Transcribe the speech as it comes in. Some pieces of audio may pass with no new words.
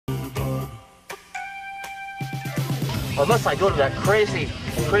Unless I go to that crazy,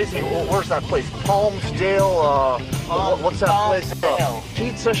 where's that place? Palmsdale, what's that place?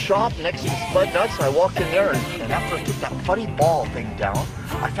 Pizza shop next to Spud Nuts. I walked in there, and after I took that funny ball thing down,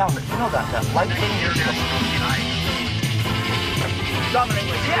 I found that, that light thing here. Dominic,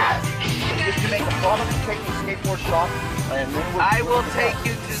 yes! If you make a promise to take me to skateboard shop, and then I will take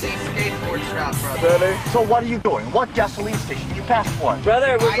you to the skateboard shop, brother. Really? So what are you doing? What gasoline station? You passed one.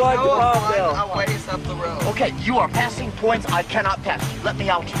 Brother, we're going to Palmdale. A ways up the road. Okay, you are passing points I cannot pass. Let me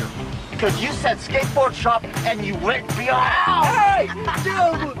out here. Because you said skateboard shop and you went beyond. Hey!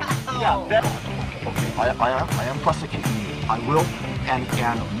 Dude! Yeah, that, okay, I am prosecuting you. I will. And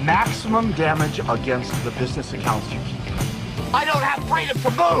maximum damage against the business accounts you keep. I don't have freedom to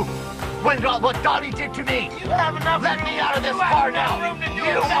move. What Donnie did to me. You have enough. Let me out of this car now.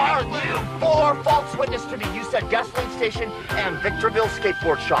 You bore false witness to me. You said gasoline station and Victorville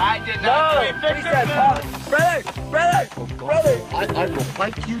skateboard shop. I did not say Victorville. Brother! I will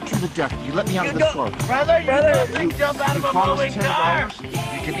fight you to the death. You let me out of this car. Brother, you jump out of a moving car.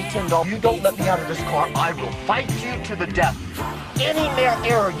 You give me $10. You don't let me out of this car, I will fight you to the death. Any mere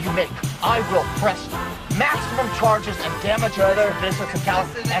error you make, I will press maximum charges and damage other business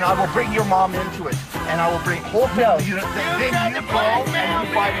accounts, and I will bring your mom into it. And I will bring whole family unit. Then you go and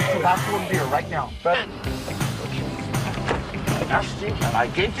you buy me tobacco and beer right now. I asked you, and I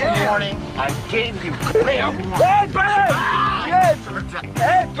gave you warning. I gave you clear warning. Hey, brother!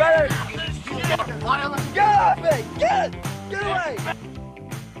 Hey, brother! Get off me! Get away!